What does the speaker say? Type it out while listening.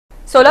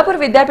सोलापूर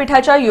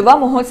विद्यापीठाच्या युवा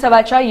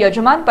महोत्सवाच्या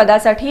यजमान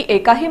पदासाठी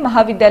एकाही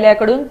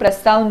महाविद्यालयाकडून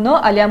प्रस्ताव न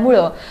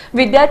आल्यामुळे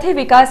विद्यार्थी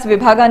विकास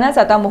विभागानेच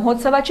आता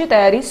महोत्सवाची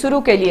तयारी सुरू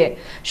केली आहे।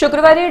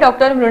 शुक्रवारी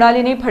डॉक्टर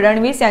मृणालिनी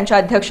फडणवीस यांच्या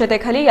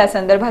अध्यक्षतेखाली या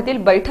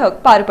संदर्भातील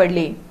बैठक पार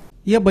पडली।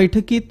 या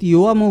बैठकीत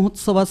युवा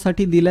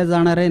महोत्सवासाठी दिल्या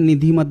जाणाऱ्या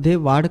निधीमध्ये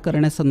वाढ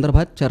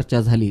करण्यासंदर्भात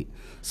चर्चा झाली।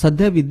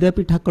 सध्या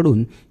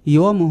विद्यापीठाकडून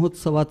युवा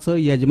महोत्सवाचं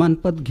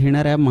यजमानपद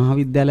घेणाऱ्या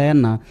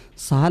महाविद्यालयांना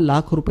 6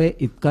 लाख रुपये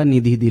इतका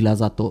निधी दिला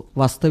जातो।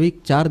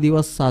 वास्तविक 4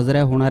 दिवस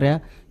साजऱ्या होणाऱ्या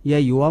या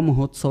युवा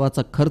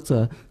महोत्सवाचा खर्च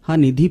हा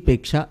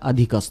निधीपेक्षा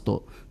अधिक असतो।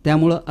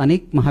 त्यामुळे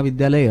अनेक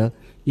महाविद्यालये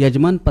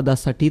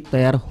यजमानपदासाठी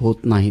तयार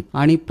होत नाहीत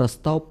आणि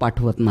प्रस्ताव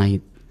पाठवत नाहीत।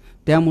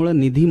 त्यामुळे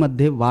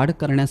निधीमध्ये वाढ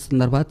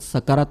करण्यासंदर्भात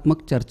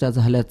सकारात्मक चर्चा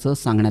झाल्याचं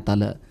सांगण्यात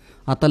आलं।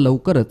 आता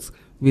लवकरच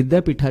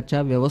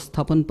विद्यापीठाच्या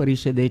व्यवस्थापन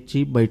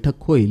परिषदेची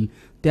बैठक होईल,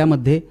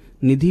 त्यामध्ये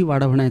निधी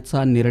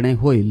वाढवण्याचा निर्णय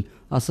होईल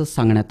असं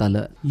सांगण्यात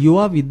आलं।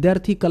 युवा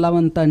विद्यार्थी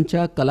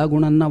कलावंतांच्या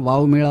कलागुणांना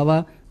वाव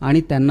मिळावा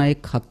आणि त्यांना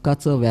एक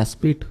हक्काचं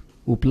व्यासपीठ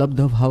उपलब्ध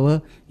व्हावं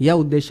या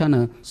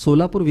उद्देशानं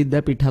सोलापूर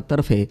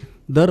विद्यापीठातर्फे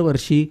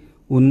दरवर्षी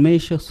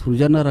उन्मेष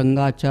सृजन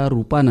रंगाच्या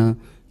रूपानं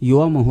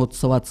युवा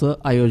महोत्सवाचं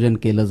आयोजन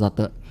केलं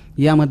जातं।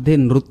 यामध्ये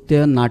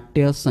नृत्य,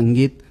 नाट्य,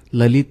 संगीत,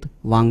 ललित,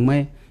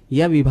 वाङ्मय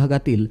या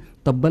विभागातील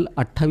तब्बल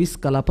 28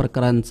 कला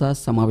प्रकारांचा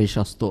समावेश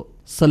असतो।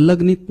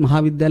 संलग्नित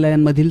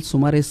महाविद्यालयांमधील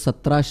सुमारे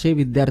 1700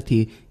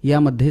 विद्यार्थी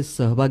यामध्ये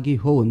सहभागी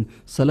होऊन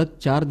सलग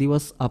 4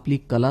 दिवस आपली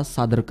कला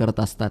सादर करत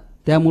असतात।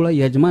 त्यामुळे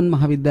यजमान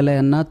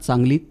महाविद्यालयांना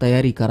चांगली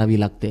तयारी करावी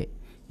लागते।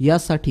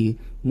 यासाठी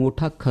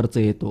मोठा खर्च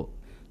येतो।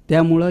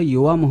 त्यामुळे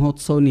युवा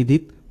महोत्सव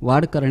निधीत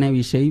वाढ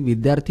करण्याविषयी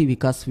विद्यार्थी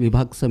विकास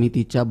विभाग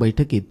समितीच्या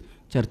बैठकीत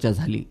चर्चा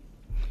झाली।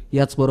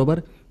 याचबरोबर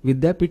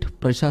विद्यापीठ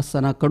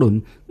प्रशासनाकडून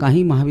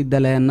काही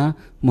महाविद्यालयांना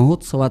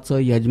महोत्सवाचं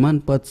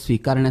यजमानपद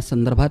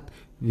स्वीकारण्यासंदर्भात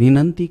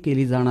विनंती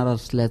केली जाणार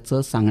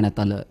असल्याचं सांगण्यात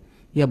आलं।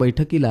 या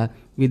बैठकीला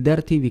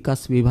विद्यार्थी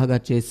विकास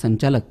विभागाचे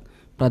संचालक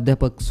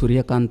प्राध्यापक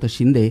सूर्यकांत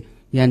शिंदे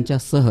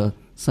यांच्यासह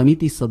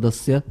समिती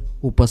सदस्य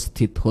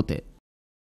उपस्थित होते।